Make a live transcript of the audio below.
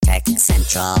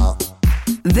Central.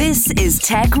 This is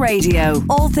Tech Radio.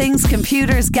 All things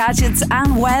computers, gadgets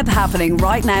and web happening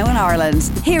right now in Ireland.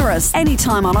 Hear us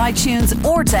anytime on iTunes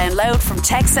or download from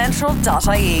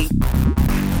techcentral.ie.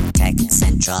 Tech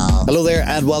Central. Hello there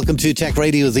and welcome to Tech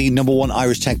Radio, the number one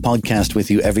Irish tech podcast, with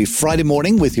you every Friday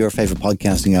morning with your favourite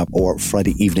podcasting app or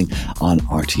Friday evening on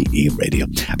RTE Radio.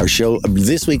 Our show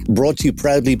this week brought to you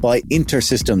proudly by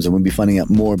InterSystems, and we'll be finding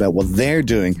out more about what they're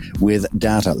doing with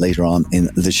data later on in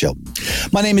the show.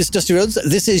 My name is Dusty Rhodes.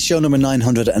 This is show number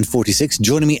 946.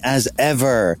 Joining me as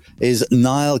ever is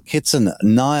Niall Kitson.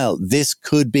 Niall, this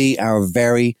could be our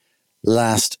very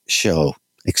last show.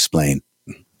 Explain.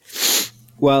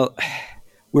 Well,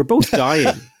 we're both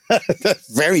dying.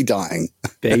 Very dying.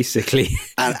 Basically.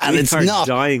 And it's not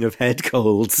dying of head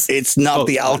colds. It's not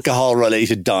the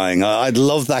alcohol-related dying. I'd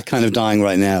love that kind of dying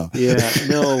right now. Yeah,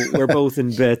 no, we're both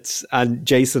in bits. And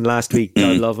Jason last week,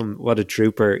 God love him, what a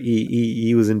trooper.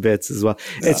 He was in bits as well.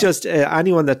 It's just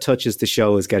anyone that touches the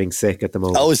show is getting sick at the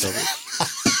moment. Oh,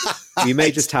 we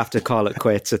may just have to call it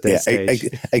quits at this stage.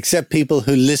 Except people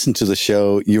who listen to the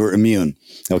show, you're immune,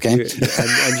 okay?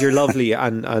 And you're lovely,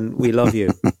 and we love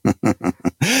you.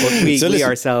 But we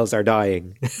ourselves are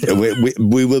dying.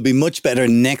 we will be much better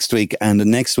next week, and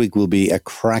next week will be a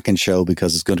cracking show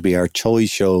because it's going to be our toy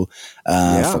show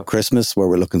for Christmas, where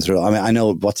we're looking through. I mean, I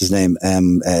know, what's his name?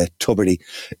 Tuberty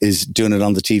is doing it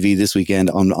on the TV this weekend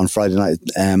on Friday night.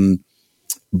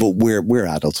 But we're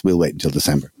adults. We'll wait until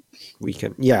December. We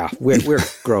can, we're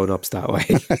grown-ups that way.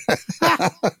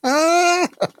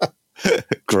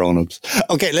 Grown-ups.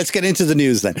 Okay, let's get into the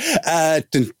news then.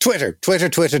 Twitter.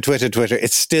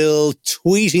 It's still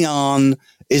tweeting on.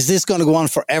 Is this going to go on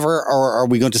forever, or are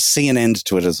we going to see an end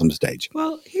to it at some stage?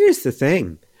 Well, here's the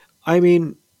thing. I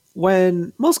mean,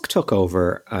 when Musk took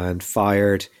over and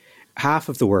fired half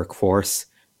of the workforce,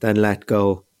 then let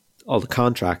go all the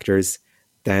contractors,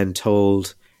 then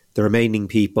told the remaining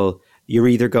people, you're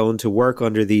either going to work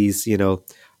under these,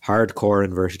 hardcore,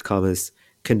 inverted commas,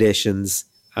 conditions,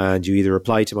 and you either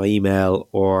reply to my email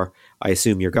or I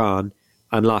assume you're gone,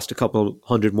 and lost a couple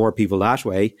hundred more people that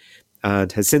way, and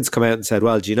has since come out and said,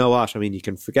 well, do you know what? I mean, you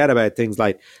can forget about things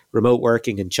like remote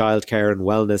working and childcare and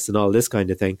wellness and all this kind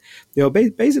of thing.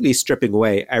 Basically stripping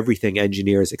away everything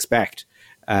engineers expect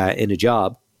in a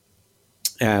job,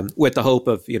 with the hope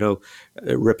of,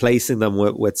 replacing them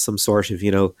with some sort of,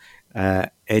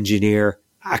 engineer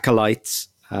acolytes,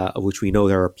 of which we know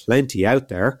there are plenty out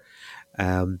there.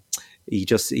 He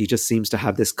just seems to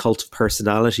have this cult of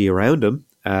personality around him,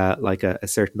 like a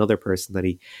certain other person that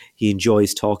he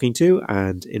enjoys talking to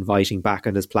and inviting back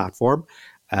on his platform,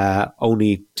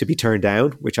 only to be turned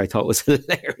down, which I thought was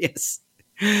hilarious.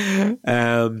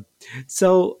 Elon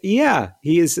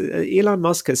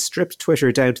Musk has stripped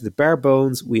Twitter down to the bare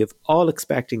bones. We have all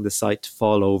expecting the site to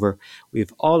fall over.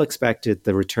 We've all expected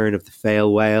the return of the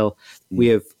fail whale. We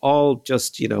have all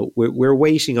just, we're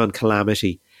waiting on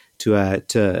calamity to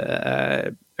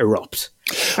erupt.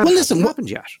 Well, listen, what happened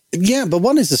yet? Yeah, but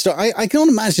what is the story? I can't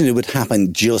imagine it would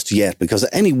happen just yet, because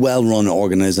any well-run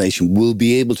organization will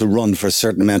be able to run for a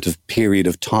certain amount of period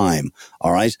of time.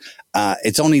 All right.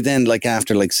 It's only then, like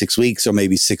after 6 weeks or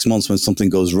maybe 6 months, when something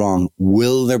goes wrong,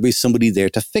 will there be somebody there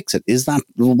to fix it?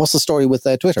 What's the story with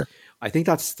Twitter? I think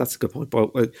that's a good point.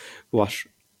 But what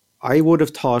I would have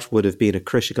thought would have been a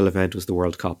critical event was the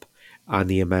World Cup and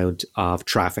the amount of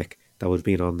traffic that would have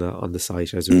been on the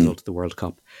site as a result of the World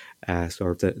Cup,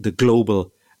 sort of the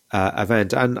global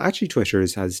event. And actually Twitter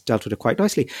has dealt with it quite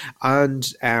nicely. And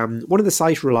one of the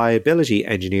site reliability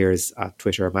engineers at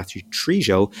Twitter, Matthew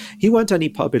Trejo, he went and he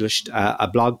published a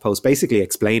blog post basically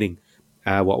explaining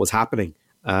what was happening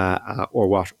or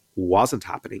what wasn't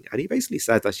happening. And he basically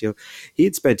said that he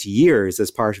had spent years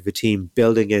as part of a team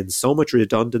building in so much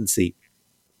redundancy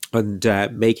and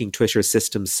making Twitter's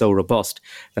systems so robust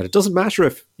that it doesn't matter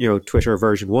if Twitter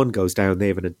version 1 goes down, they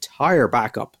have an entire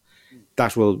backup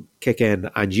that will kick in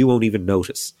and you won't even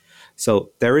notice.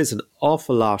 So there is an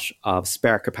awful lot of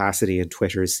spare capacity in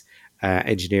Twitter's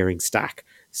engineering stack.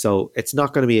 So it's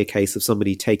not going to be a case of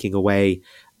somebody taking away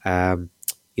the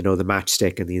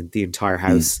matchstick and the entire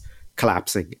house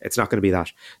collapsing. It's not going to be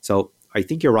that. So I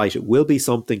think you're right. It will be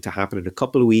something to happen in a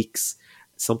couple of weeks.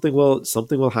 Something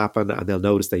will happen, and they'll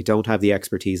notice they don't have the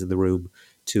expertise in the room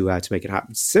to make it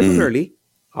happen. Similarly,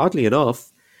 oddly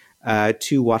enough,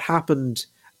 to what happened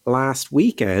last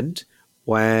weekend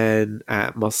when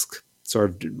Musk sort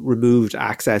of removed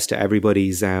access to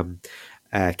everybody's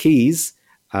keys,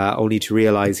 only to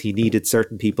realize he needed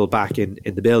certain people back in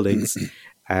the buildings.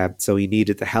 So he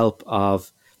needed the help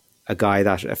of a guy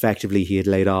that effectively he had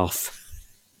laid off.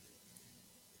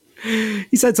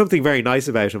 He said something very nice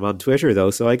about him on Twitter,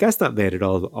 though, so I guess that made it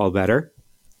all better.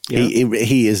 Yeah.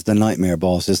 He is the nightmare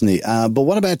boss, isn't he? But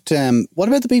what about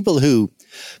the people who?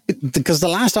 Because the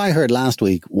last I heard last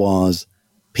week was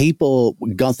people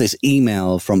got this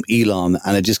email from Elon,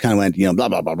 and it just kind of went, blah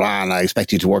blah blah blah, and I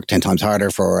expect you to work 10 times harder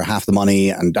for half the money,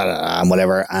 and and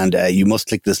whatever, and you must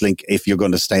click this link if you're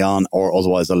going to stay on, or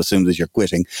otherwise they'll assume that you're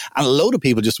quitting. And a load of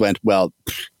people just went, well,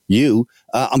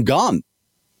 I'm gone.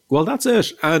 Well, that's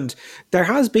it. And there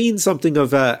has been something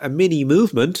of a mini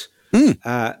movement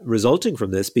resulting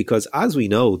from this, because as we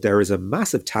know, there is a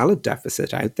massive talent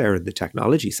deficit out there in the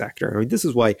technology sector. I mean, this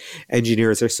is why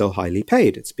engineers are so highly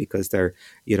paid. It's because there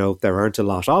aren't a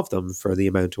lot of them for the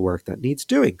amount of work that needs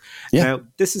doing. Yeah. Now,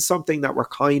 this is something that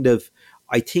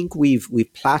I think we've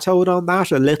plateaued on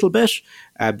that a little bit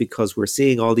because we're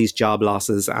seeing all these job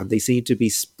losses, and they seem to be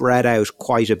spread out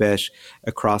quite a bit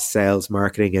across sales,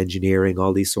 marketing, engineering,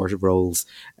 all these sort of roles.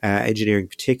 Engineering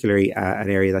particularly an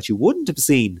area that you wouldn't have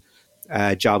seen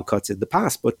job cuts in the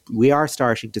past, but we are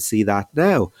starting to see that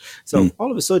now. So all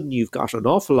of a sudden you've got an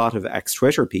awful lot of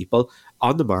ex-Twitter people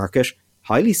on the market,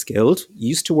 highly skilled,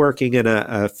 used to working in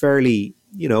a fairly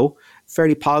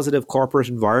positive corporate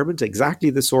environment, exactly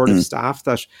the sort of staff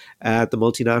that the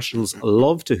multinationals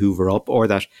love to hoover up, or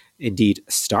that indeed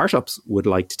startups would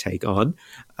like to take on,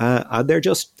 and they're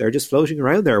just floating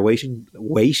around there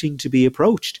waiting to be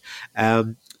approached.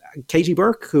 Katie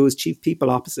Burke, who is chief people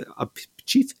officer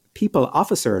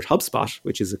at HubSpot,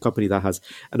 which is a company that has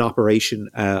an operation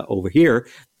over here,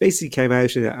 basically came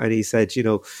out and he said,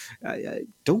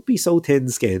 don't be so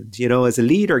thin-skinned. As a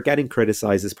leader, getting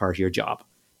criticized is part of your job,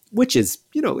 which is,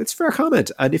 it's fair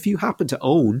comment. And if you happen to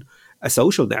own a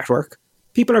social network,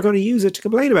 people are going to use it to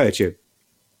complain about you.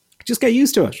 Just get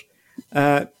used to it.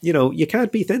 You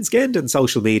can't be thin-skinned in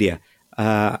social media.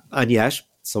 And yet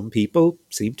some people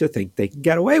seem to think they can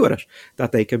get away with it,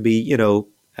 that they can be,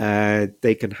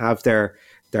 they can have their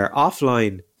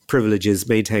offline privileges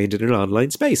maintained in an online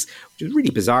space, which is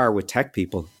really bizarre with tech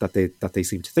people that they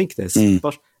seem to think this.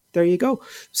 But there you go.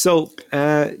 So,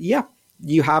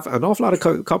 you have an awful lot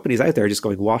of companies out there just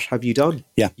going, what have you done?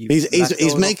 Yeah,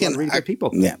 he's making really good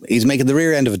people. Yeah, he's making the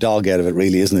rear end of a dog out of it,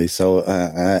 really, isn't he? So,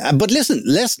 but listen,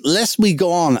 lest we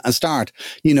go on and start,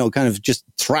 kind of just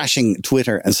thrashing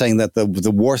Twitter and saying that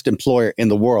the worst employer in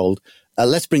the world.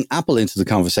 Let's bring Apple into the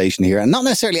conversation here, and not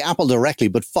necessarily Apple directly,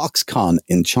 but Foxconn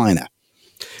in China.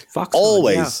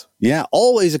 Foxconn,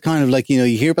 always a kind of like, you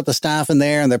hear about the staff in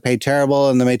there and they're paid terrible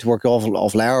and they're made to work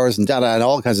awful hours and and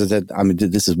all kinds of that. I mean,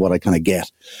 this is what I kind of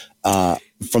get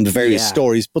from the various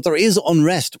stories. But there is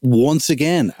unrest once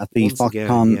again at the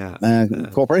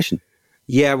Foxconn corporation.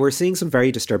 Yeah, we're seeing some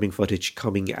very disturbing footage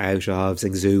coming out of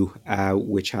Zhengzhou,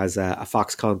 which has a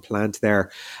Foxconn plant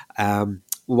there.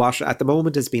 What at the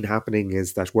moment has been happening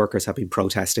is that workers have been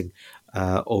protesting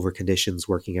over conditions,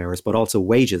 working hours, but also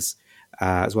wages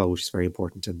as well, which is very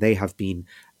important. And they have been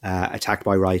attacked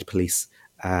by riot police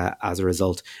as a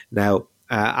result. Now,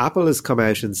 Apple has come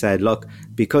out and said, look,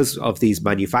 because of these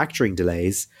manufacturing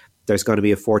delays, there's going to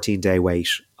be a 14-day wait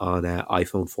on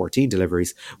iPhone 14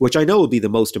 deliveries, which I know will be the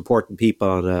most important people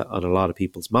on a lot of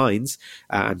people's minds,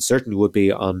 and certainly would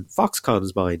be on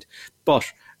Foxconn's mind. But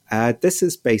this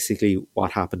is basically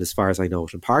what happened as far as I know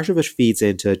it. And part of it feeds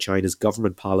into China's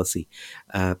government policy,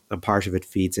 and part of it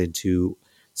feeds into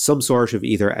some sort of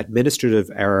either administrative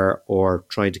error or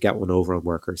trying to get one over on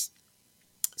workers.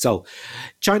 So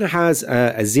China has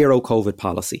a zero COVID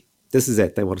policy. This is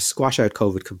it. They want to squash out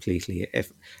COVID completely.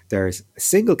 If there's a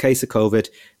single case of COVID,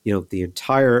 the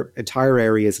entire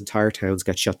areas, entire towns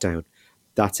get shut down.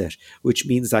 That's it. Which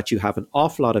means that you have an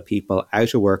awful lot of people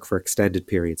out of work for extended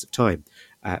periods of time,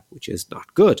 which is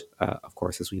not good, of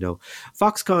course, as we know.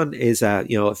 Foxconn is a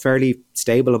fairly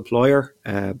stable employer.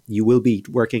 You will be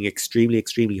working extremely,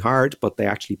 extremely hard, but they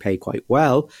actually pay quite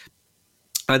well.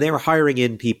 And they were hiring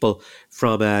in people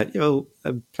from,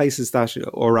 places that,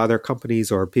 or rather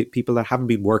companies or people that haven't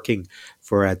been working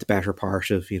for the better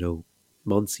part of,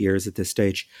 months, years at this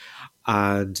stage.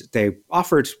 And they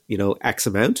offered, X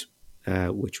amount,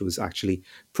 which was actually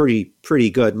pretty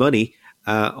good money,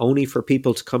 only for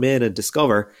people to come in and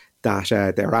discover that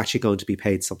they're actually going to be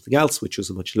paid something else, which was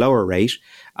a much lower rate,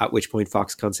 at which point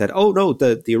Foxconn said, oh no,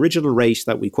 the original rate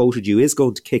that we quoted you is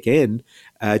going to kick in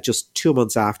just 2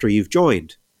 months after you've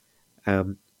joined,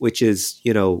 which is,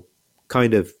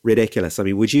 kind of ridiculous. I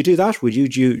mean, would you do that? Would you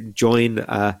join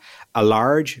a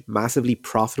large, massively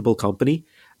profitable company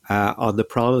on the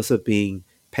promise of being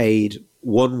paid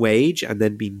one wage and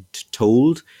then being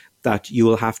told that you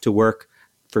will have to work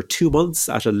for 2 months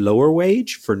at a lower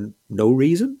wage for no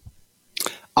reason?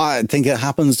 I think it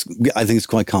happens. I think it's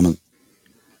quite common.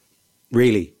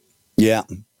 Really? Yeah.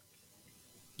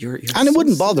 You're And it so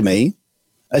wouldn't bother me.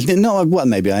 No, well,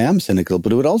 maybe I am cynical,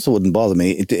 but it also wouldn't bother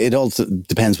me. It also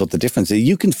depends what the difference is.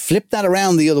 You can flip that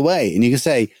around the other way and you can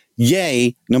say,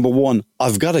 yay, number one,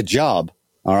 I've got a job.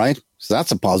 All right. So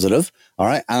that's a positive. All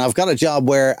right. And I've got a job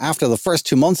where after the first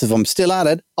 2 months, if I'm still at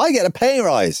it, I get a pay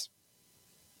rise.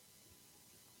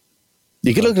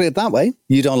 You can look at it that way.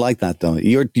 You don't like that, though.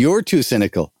 You're too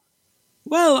cynical.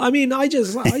 Well, I mean, I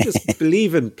just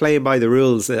believe in playing by the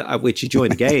rules at which you join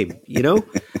the game, you know?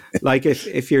 Like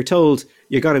if you're told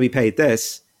you're going to be paid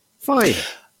this, fine.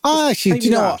 Actually, do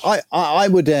you know what? I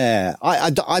would,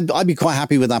 I'd be quite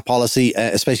happy with that policy,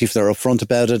 especially if they're upfront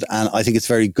about it. And I think it's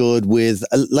very good with,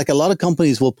 like a lot of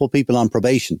companies will put people on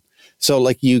probation. So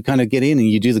like you kind of get in and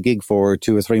you do the gig for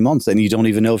 2 or 3 months and you don't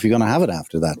even know if you're going to have it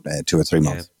after that 2 or 3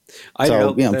 months. Yeah. I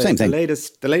don't know. Same thing.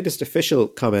 The latest official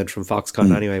comment from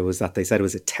Foxconn anyway was that they said it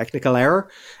was a technical error.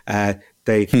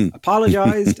 They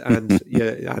apologized and that's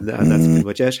pretty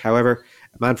much it. However,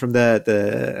 a man from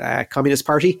the Communist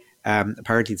Party,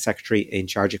 apparently the secretary in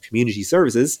charge of community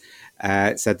services,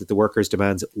 said that the workers'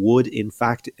 demands would in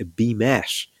fact be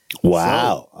met.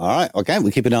 Wow. All right. Okay.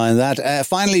 We'll keep an eye on that.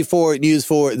 Finally, for news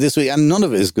for this week, and none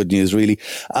of it is good news, really.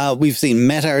 We've seen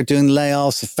Meta are doing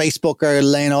layoffs, Facebook are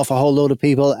laying off a whole load of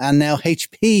people, and now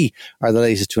HP are the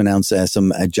latest to announce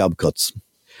some job cuts.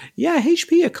 Yeah,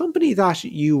 HP, a company that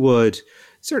you would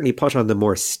certainly put on the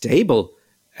more stable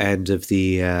end of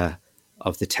the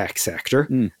tech sector.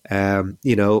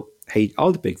 You know,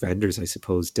 all the big vendors, I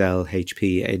suppose, Dell,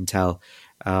 HP, Intel,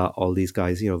 all these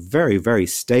guys, you know, very, very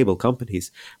stable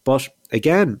companies. But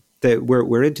again,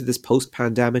 we're into this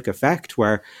post-pandemic effect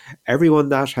where everyone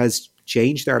that has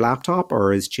changed their laptop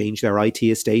or has changed their IT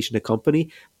estate in a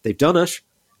company, they've done it.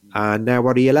 And now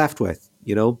what are you left with?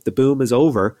 You know, the boom is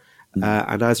over.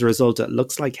 And as a result, it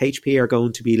looks like HP are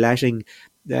going to be letting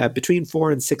between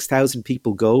 4,000 and 6,000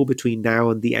 people go between now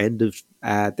and the end of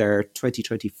their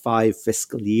 2025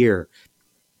 fiscal year.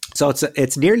 So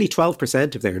it's nearly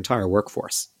 12% of their entire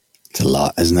workforce. It's a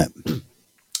lot, isn't it?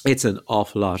 It's an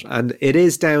awful lot. And it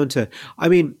is down to, I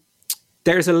mean,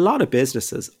 there's a lot of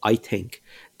businesses, I think,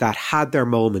 that had their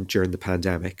moment during the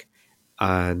pandemic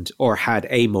or had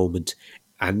a moment,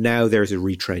 and now there's a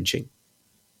retrenching.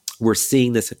 We're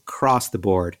seeing this across the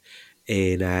board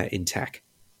in tech.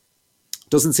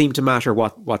 Doesn't seem to matter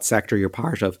what sector you're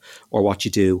part of or what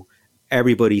you do.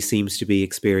 Everybody seems to be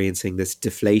experiencing this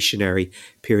deflationary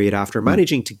period after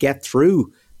managing to get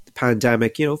through the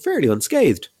pandemic, you know, fairly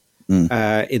unscathed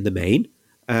in the main.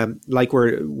 Like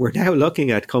we're now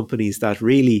looking at companies that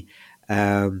really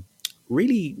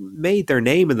made their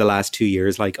name in the last 2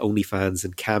 years, like OnlyFans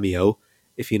and Cameo,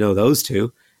 if you know those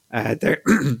two.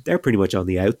 They're pretty much on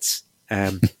the outs.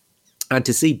 And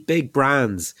to see big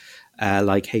brands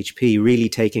like HP really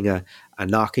taking a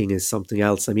knocking is something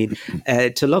else. I mean,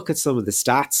 to look at some of the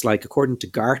stats, like according to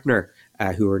Gartner,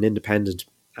 who are an independent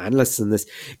analyst in this,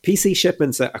 PC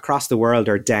shipments across the world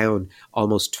are down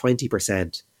almost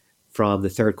 20% from the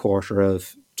third quarter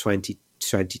of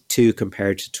 2022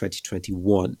 compared to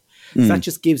 2021. So that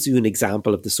just gives you an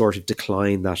example of the sort of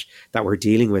decline that we're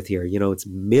dealing with here. You know, it's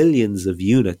millions of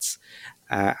units.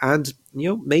 And, you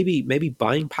know, maybe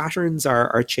buying patterns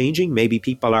are changing. Maybe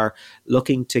people are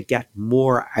looking to get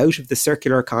more out of the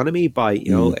circular economy by,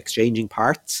 you know, exchanging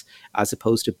parts as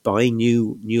opposed to buying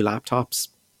new laptops,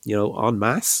 you know, en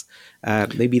masse.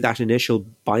 Maybe that initial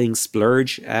buying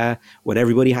splurge when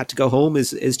everybody had to go home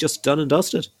is just done and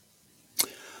dusted.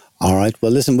 All right.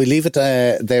 Well, listen, we leave it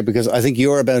there because I think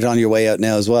you're about on your way out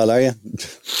now as well, are you?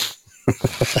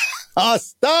 Oh,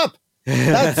 stop!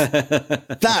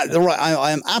 That's right.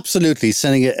 I am absolutely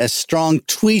sending a strong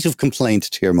tweet of complaint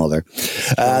to your mother.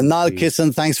 Niall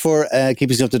Kisson, thanks for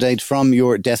keeping us up to date from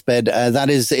your deathbed.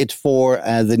 That is it for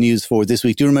the news for this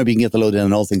week. Do remember you can get the lowdown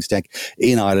on all things tech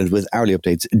in Ireland with hourly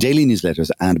updates, daily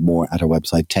newsletters and more at our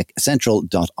website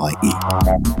techcentral.ie.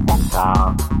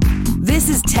 This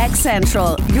is Tech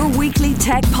Central, your weekly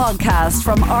tech podcast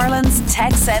from Ireland's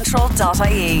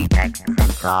techcentral.ie.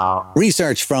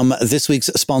 Research from this week's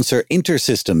sponsor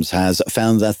InterSystems has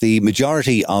found that the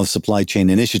majority of supply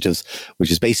chain initiatives, which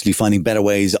is basically finding better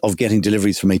ways of getting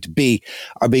deliveries from A to B,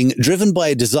 are being driven by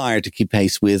a desire to keep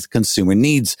pace with consumer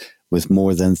needs, with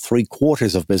more than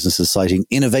 3/4 of businesses citing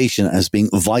innovation as being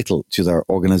vital to their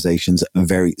organization's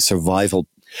very survival.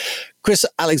 Chris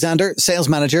Alexander, sales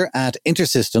manager at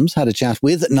InterSystems, had a chat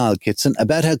with Niall Kitson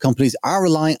about how companies are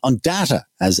relying on data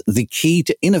as the key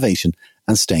to innovation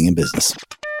and staying in business.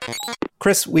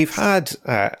 Chris, we've had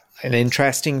an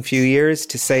interesting few years,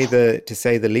 to say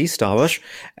the least of it.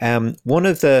 One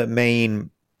of the main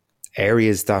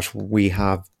areas that we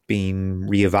have been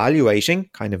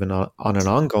reevaluating kind of on an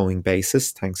ongoing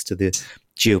basis, thanks to the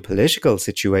geopolitical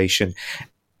situation,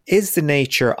 is the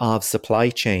nature of supply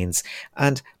chains.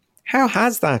 And how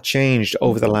has that changed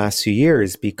over the last few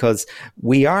years? Because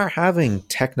we are having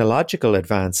technological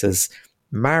advances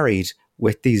married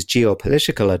with these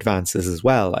geopolitical advances as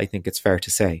well, I think it's fair to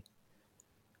say.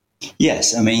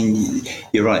 Yes, I mean,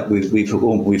 you're right.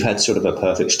 We've had sort of a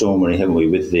perfect storm, really, haven't we?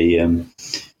 With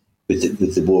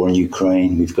the war in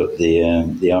Ukraine, we've got the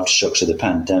aftershocks of the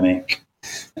pandemic,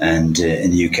 and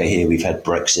in the UK here we've had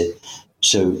Brexit.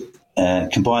 So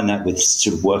combine that with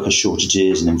sort of worker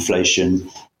shortages and inflation,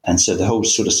 and so the whole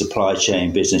sort of supply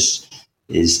chain business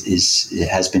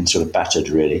has been sort of battered,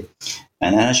 really.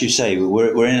 And as you say,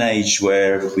 we're in an age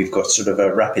where we've got sort of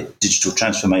a rapid digital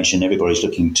transformation. Everybody's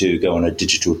looking to go on a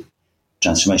digital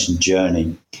transformation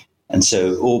journey. And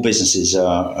so all businesses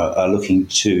are looking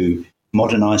to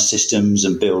modernize systems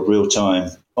and build real-time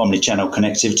omni-channel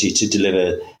connectivity to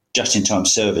deliver just-in-time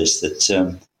service that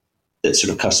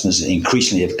sort of customers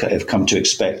increasingly have come to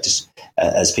expect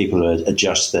as people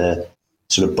adjust their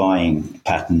sort of buying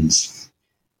patterns.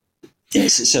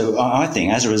 So I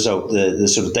think as a result, the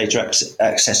sort of data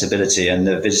accessibility and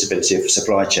the visibility of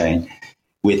supply chain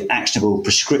with actionable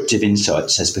prescriptive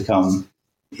insights has become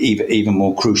even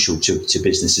more crucial to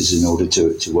businesses in order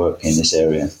to work in this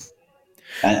area.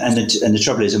 And the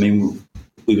trouble is, I mean,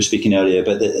 we were speaking earlier,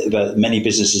 but many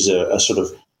businesses are sort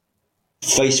of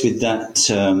faced with that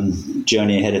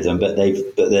journey ahead of them, but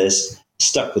they're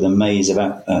stuck with a maze of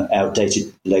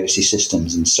outdated legacy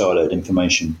systems and siloed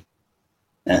information.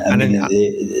 And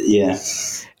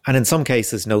in some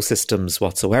cases, no systems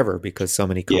whatsoever, because so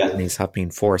many companies have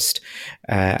been forced,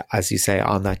 as you say,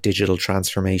 on that digital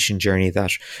transformation journey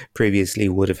that previously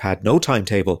would have had no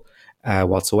timetable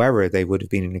whatsoever. They would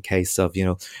have been in a case of,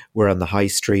 we're on the high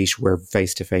street, we're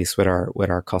face to face with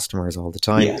our customers all the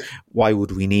time. Yeah. Why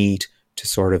would we need to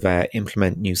sort of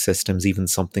implement new systems, even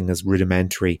something as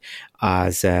rudimentary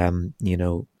as, an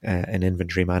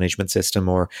inventory management system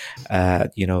or, a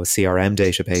CRM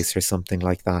database or something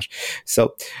like that.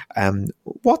 So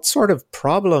what sort of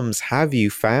problems have you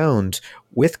found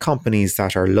with companies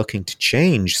that are looking to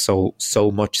change so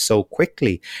much so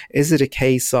quickly? Is it a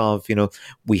case of,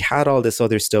 we had all this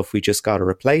other stuff, we just got to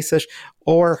replace it?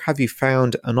 Or have you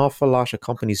found an awful lot of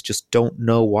companies just don't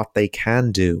know what they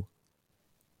can do?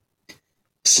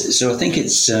 So I think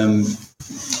it's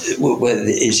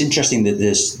interesting that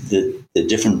there's the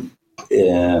different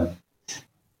the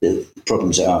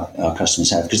problems that our customers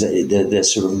have, because they're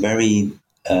sort of very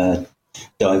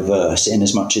diverse, in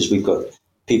as much as we've got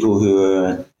people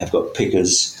who have got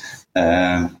pickers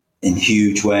in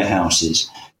huge warehouses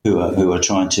who are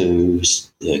trying to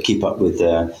keep up with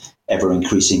ever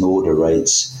increasing order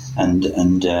rates, and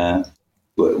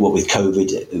what with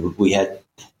COVID we had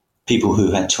people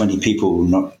who had 20 people,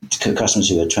 customers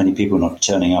who had 20 people not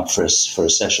turning up for a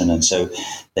session. And so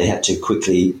they had to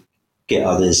quickly get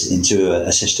others into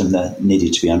a system that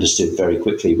needed to be understood very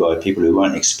quickly by people who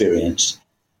weren't experienced.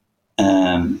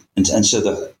 And so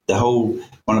the whole,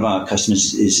 one of our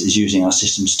customers is using our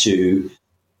systems to,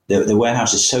 the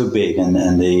warehouse is so big and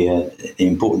the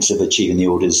importance of achieving the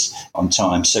orders on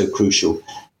time so crucial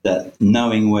that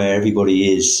knowing where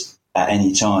everybody is at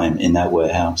any time in that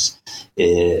warehouse,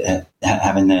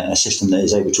 having a system that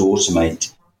is able to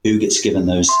automate who gets given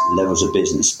those levels of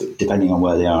business, but depending on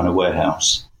where they are in a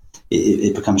warehouse,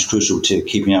 it becomes crucial to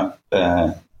keeping up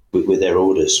with their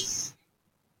orders.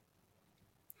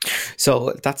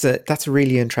 So that's a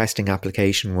really interesting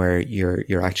application where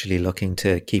you're actually looking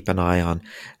to keep an eye on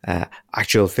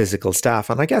actual physical staff,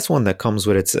 and I guess one that comes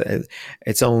with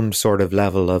its own sort of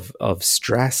level of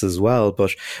stress as well.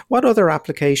 But what other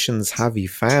applications have you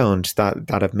found that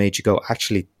have made you go,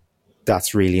 actually,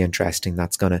 that's really interesting,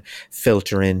 that's going to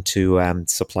filter into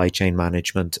supply chain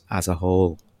management as a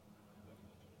whole?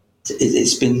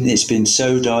 It's been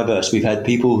so diverse. We've had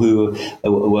people who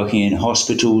are working in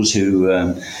hospitals who,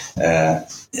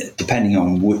 depending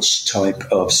on which type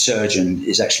of surgeon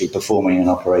is actually performing an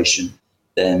operation,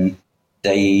 then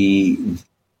they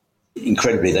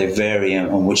vary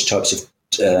on which types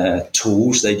of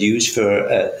tools they'd use for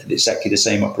exactly the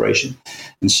same operation.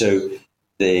 And so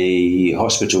the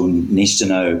hospital needs to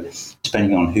know,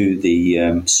 depending on who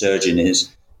the surgeon is,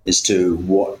 as to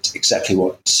what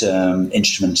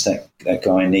instruments that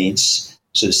guy needs.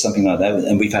 So it's something like that.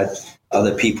 And we've had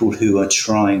other people who are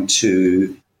trying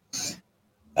to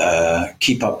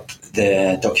keep up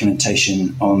their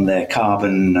documentation on their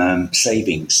carbon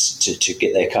savings to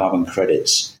get their carbon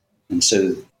credits. And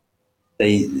so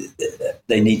they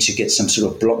need to get some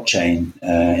sort of blockchain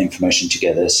information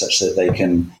together such that they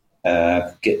can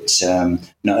get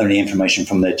not only information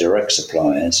from their direct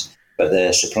suppliers, but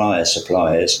their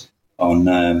suppliers on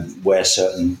where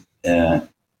certain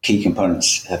key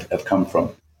components have come from.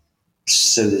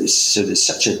 So there's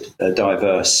such a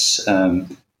diverse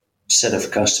set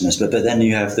of customers. But then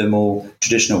you have the more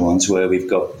traditional ones where we've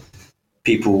got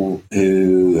people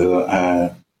who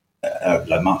are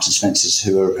like Marks and Spencer's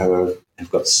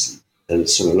have got sort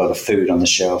of a lot of food on the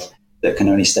shelf that can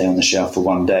only stay on the shelf for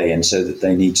one day, and so that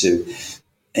they need to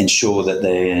ensure that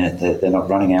they're not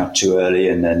running out too early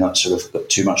and they're not sort of got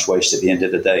too much waste at the end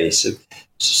of the day. So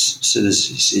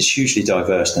it's hugely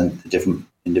diverse and the different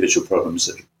individual problems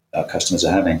that our customers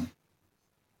are having.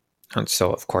 And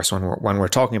so, of course, when we're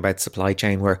talking about supply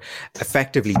chain, we're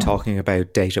effectively talking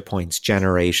about data points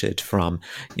generated from,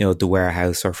 the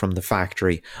warehouse or from the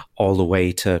factory all the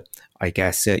way to, I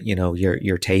guess,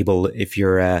 your table. If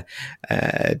you're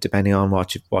depending on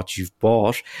what you've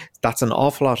bought, that's an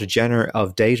awful lot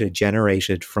of data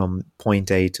generated from point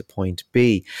A to point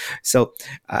B. So,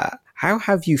 how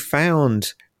have you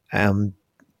found?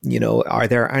 Are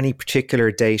there any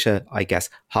particular data, I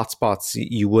guess, hotspots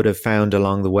you would have found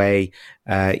along the way,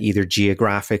 either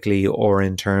geographically or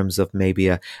in terms of maybe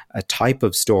a type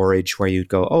of storage where you'd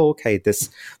go, oh, okay, this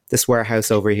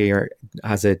warehouse over here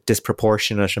has a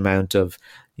disproportionate amount of,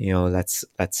 let's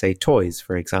say toys,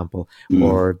 for example,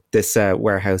 or this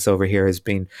warehouse over here has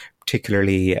been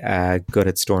particularly good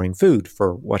at storing food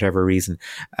for whatever reason.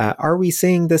 Are we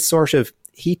seeing this sort of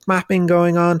heat mapping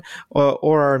going on,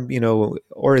 or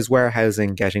is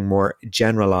warehousing getting more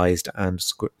generalized and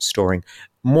storing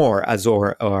more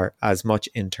or as much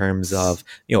in terms of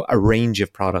a range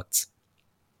of products?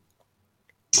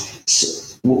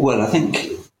 Well, I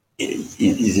think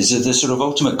the sort of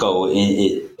ultimate goal,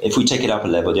 if we take it up a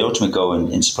level, the ultimate goal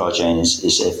in supply chain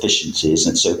is efficiency,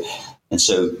 isn't it?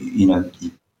 So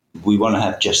we want to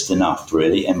have just enough,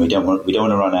 really, and we don't want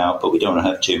to run out, but we don't want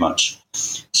to have too much.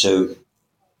 So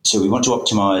we want to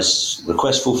optimize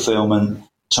request fulfillment,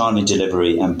 timely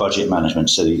delivery, and budget management.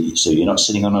 So you're not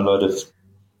sitting on a load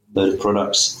of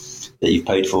products that you've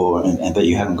paid for, but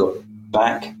you haven't got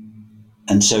back.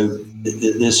 And so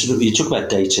there's sort of, you talk about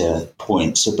data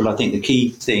points, but I think the key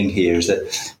thing here is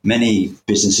that many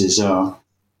businesses are,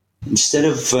 instead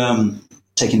of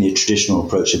taking the traditional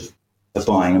approach of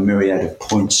buying a myriad of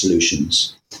point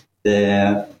solutions,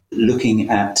 they're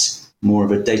looking at more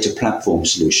of a data platform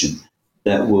solution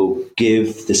that will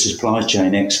give the supply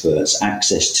chain experts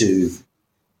access to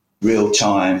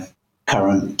real-time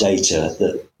current data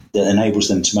that enables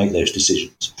them to make those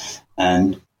decisions.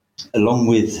 And along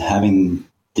with having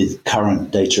the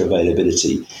current data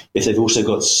availability, if they've also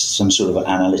got some sort of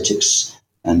analytics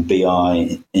and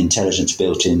BI intelligence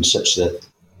built in such that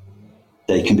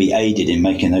they can be aided in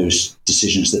making those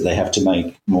decisions that they have to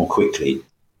make more quickly,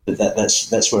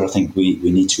 that's where I think we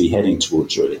need to be heading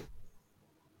towards, really.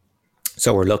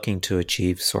 So we're looking to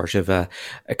achieve sort of a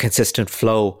consistent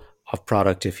flow of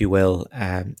product, if you will,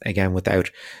 again, without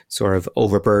sort of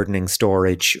overburdening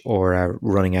storage or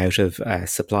running out of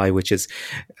supply, which is,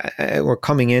 we're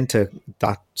coming into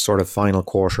that sort of final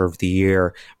quarter of the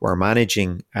year where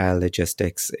managing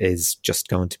logistics is just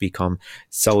going to become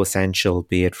so essential,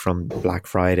 be it from Black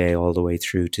Friday all the way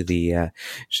through to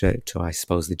I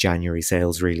suppose, the January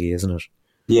sales, really, isn't it?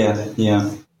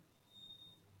 Yeah.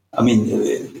 I mean,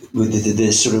 with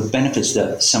the sort of benefits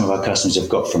that some of our customers have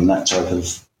got from that type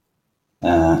of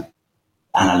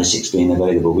analytics being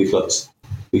available, we've got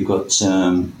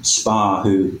Spar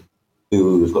who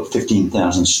have got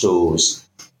 15,000 stores,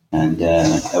 and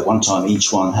at one time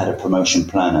each one had a promotion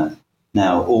planner.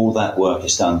 Now all that work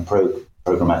is done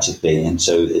programmatically, and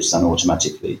so it's done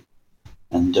automatically.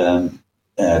 And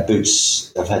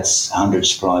Boots have had 100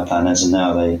 supply planners, and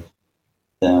now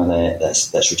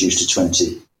that's reduced to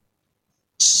 20.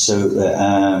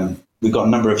 So we've got a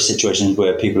number of situations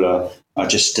where people are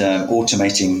just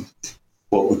automating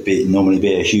what would normally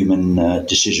be a human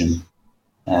decision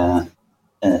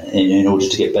in order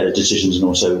to get better decisions and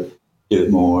also do it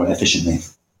more efficiently.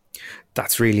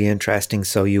 That's really interesting.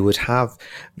 So you would have,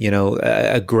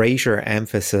 a greater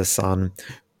emphasis on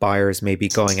buyers maybe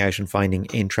going out and finding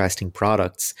interesting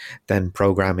products than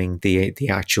programming the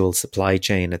actual supply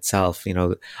chain itself.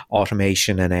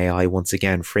 Automation and AI once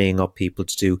again freeing up people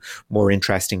to do more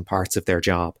interesting parts of their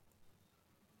job.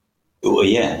 Well,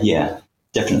 yeah,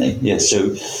 definitely. Yeah,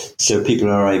 so people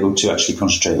are able to actually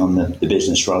concentrate on the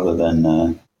business rather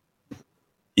than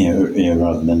doing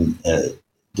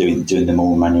the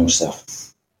more manual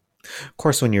stuff. Of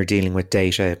course, when you're dealing with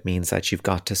data, it means that you've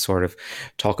got to sort of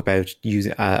talk about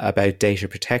data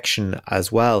protection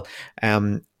as well.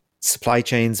 supply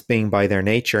chains being by their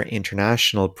nature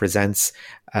international presents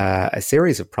a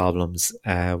series of problems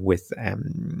with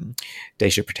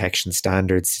data protection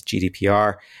standards,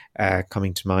 GDPR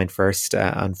coming to mind first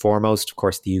and foremost. Of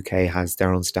course, the UK has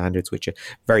their own standards which are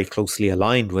very closely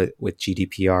aligned with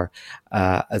GDPR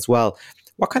as well.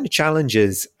 What kind of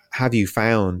challenges have you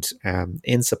found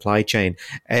in supply chain?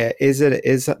 Is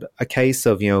it a case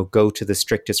of, go to the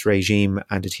strictest regime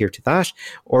and adhere to that,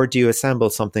 or do you assemble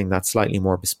something that's slightly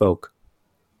more bespoke?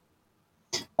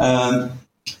 So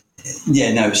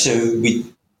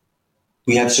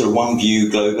we have sort of one view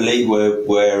globally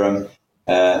where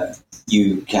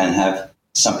you can have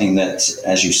something that,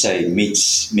 as you say,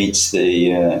 meets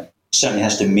the certainly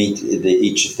has to meet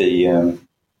each of the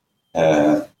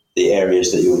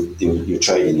areas that you're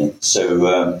trading in.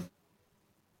 So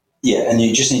and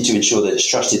you just need to ensure that it's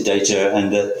trusted data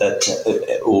and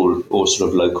that all sort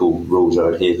of local rules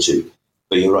are adhered to.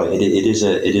 But you're right,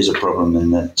 it is a problem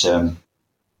in that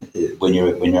when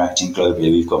you're acting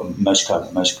globally, we've got most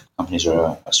companies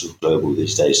are sort of global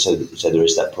these days, so there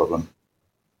is that problem.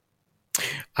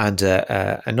 And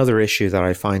another issue that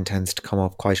I find tends to come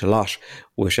up quite a lot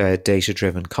with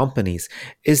data-driven companies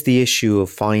is the issue of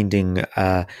finding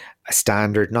a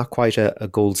standard, not quite a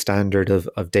gold standard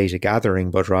of data gathering,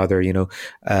 but rather,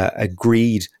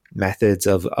 agreed methods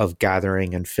of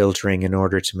gathering and filtering in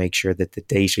order to make sure that the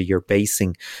data you're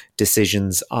basing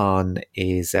decisions on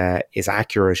is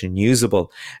accurate and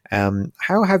usable.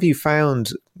 How have you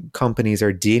found companies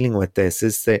are dealing with this?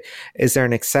 Is there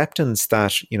an acceptance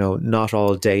that not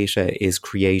all data is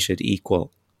created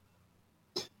equal?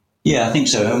 Yeah, I think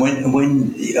so. And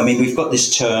when we've got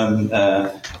this term,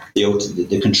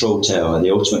 the control tower,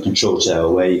 the ultimate control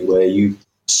tower, where you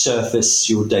surface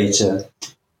your data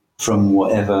from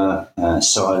whatever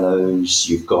silos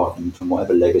you've got, and from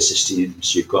whatever legacy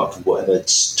systems you've got, from whatever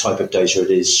type of data it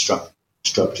is,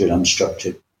 structured,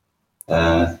 unstructured,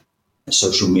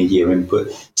 social media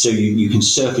input. So you can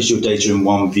surface your data in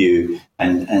one view,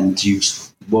 and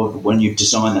when you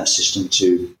design that system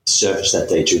to surface that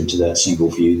data into that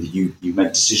single view, you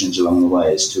make decisions along the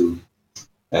way as to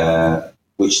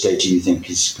which data you think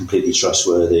is completely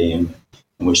trustworthy and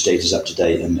which data is up to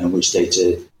date, and which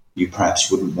data you perhaps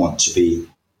wouldn't want to be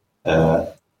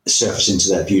surfaced into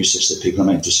that view such that people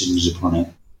make decisions upon it.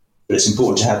 But it's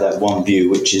important to have that one view,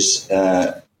 which is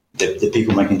the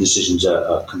people making decisions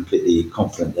are completely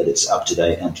confident that it's up to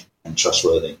date and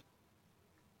trustworthy.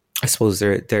 I suppose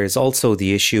there's also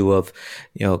the issue of,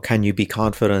 can you be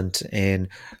confident in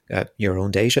your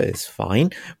own data is fine,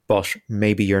 but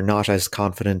maybe you're not as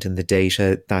confident in the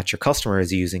data that your customer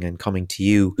is using and coming to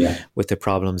you with the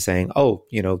problem saying,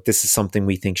 this is something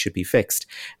we think should be fixed.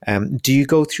 Do you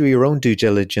go through your own due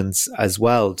diligence as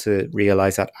well to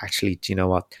realize that actually, do you know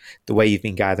what, the way you've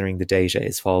been gathering the data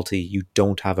is faulty, you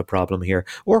don't have a problem here?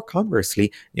 Or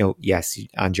conversely, yes,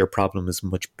 and your problem is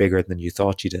much bigger than you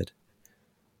thought you did.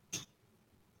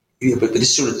 Yeah, but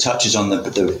this sort of touches on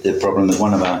the problem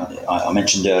that I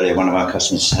mentioned earlier, one of our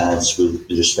customers has with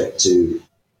respect to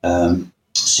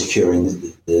securing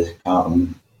the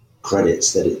carbon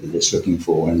credits that it's looking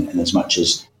for, and as much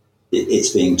as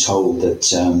it's being told that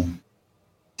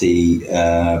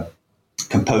the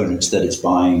components that it's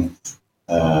buying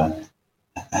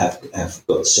have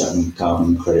got certain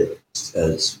carbon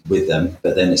credits with them,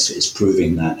 but then it's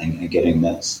proving that and getting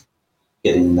that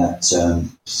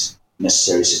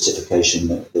necessary certification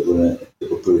that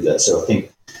will prove that. So I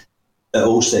think at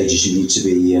all stages you need to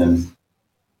be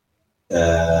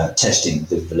testing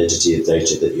the validity of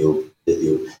data that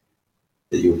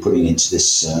you're putting into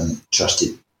this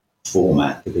trusted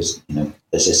format, because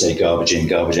as they say, garbage in,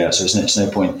 garbage out. So it's no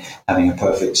point having a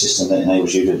perfect system that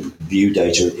enables you to view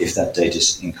data if that data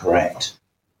is incorrect.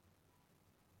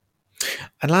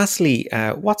 And lastly,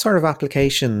 what sort of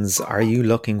applications are you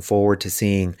looking forward to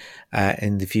seeing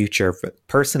in the future?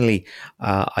 Personally,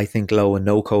 I think low and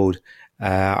no code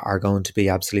are going to be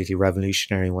absolutely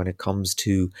revolutionary when it comes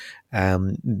to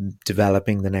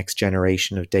developing the next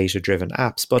generation of data-driven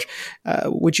apps. But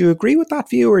would you agree with that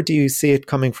view, or do you see it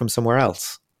coming from somewhere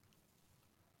else?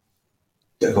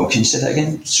 Can you say that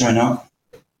again? Sorry, no.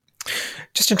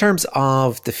 Just in terms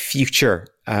of the future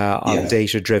of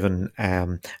data-driven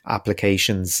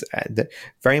applications,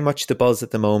 very much the buzz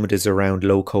at the moment is around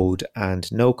low code and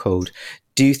no code.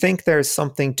 Do you think there's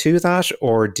something to that,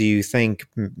 or do you think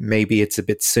maybe it's a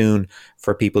bit soon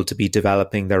for people to be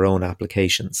developing their own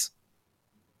applications?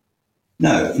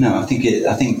 No. I think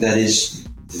that is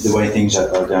the way things are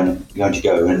going to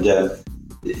go, and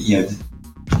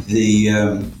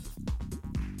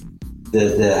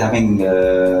they're having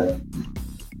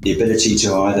the ability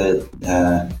to either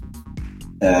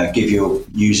give your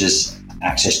users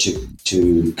access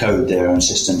to code their own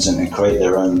systems and create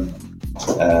their own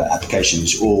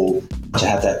applications, or to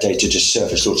have that data just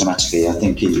surfaced automatically. I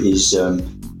think it's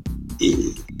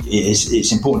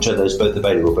important to have those both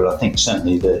available, but I think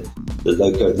certainly the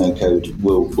low code, no code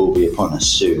will be upon us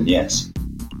soon, yes.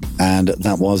 And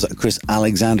that was Chris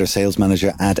Alexander, Sales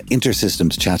Manager at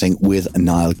InterSystems, chatting with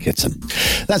Niall Kitson.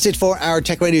 That's it for our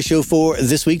Tech Radio Show for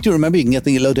this week. Do remember you can get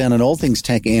the lowdown on all things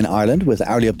tech in Ireland with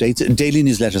hourly updates, daily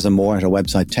newsletters and more at our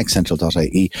website,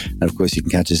 techcentral.ie. And of course, you can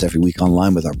catch us every week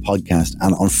online with our podcast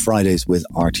and on Fridays with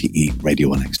RTE Radio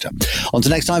 1 Extra.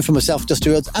 Until next time, from myself, Dusty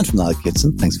Rhodes, and from Niall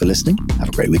Kitson, thanks for listening. Have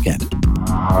a great weekend.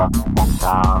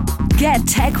 Get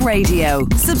Tech Radio.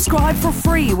 Subscribe for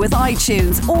free with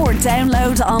iTunes or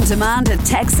download on demand at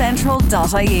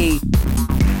techcentral.ie.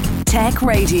 Tech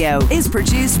Radio is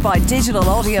produced by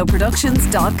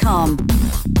digitalaudioproductions.com.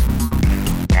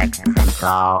 Tech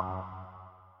Central.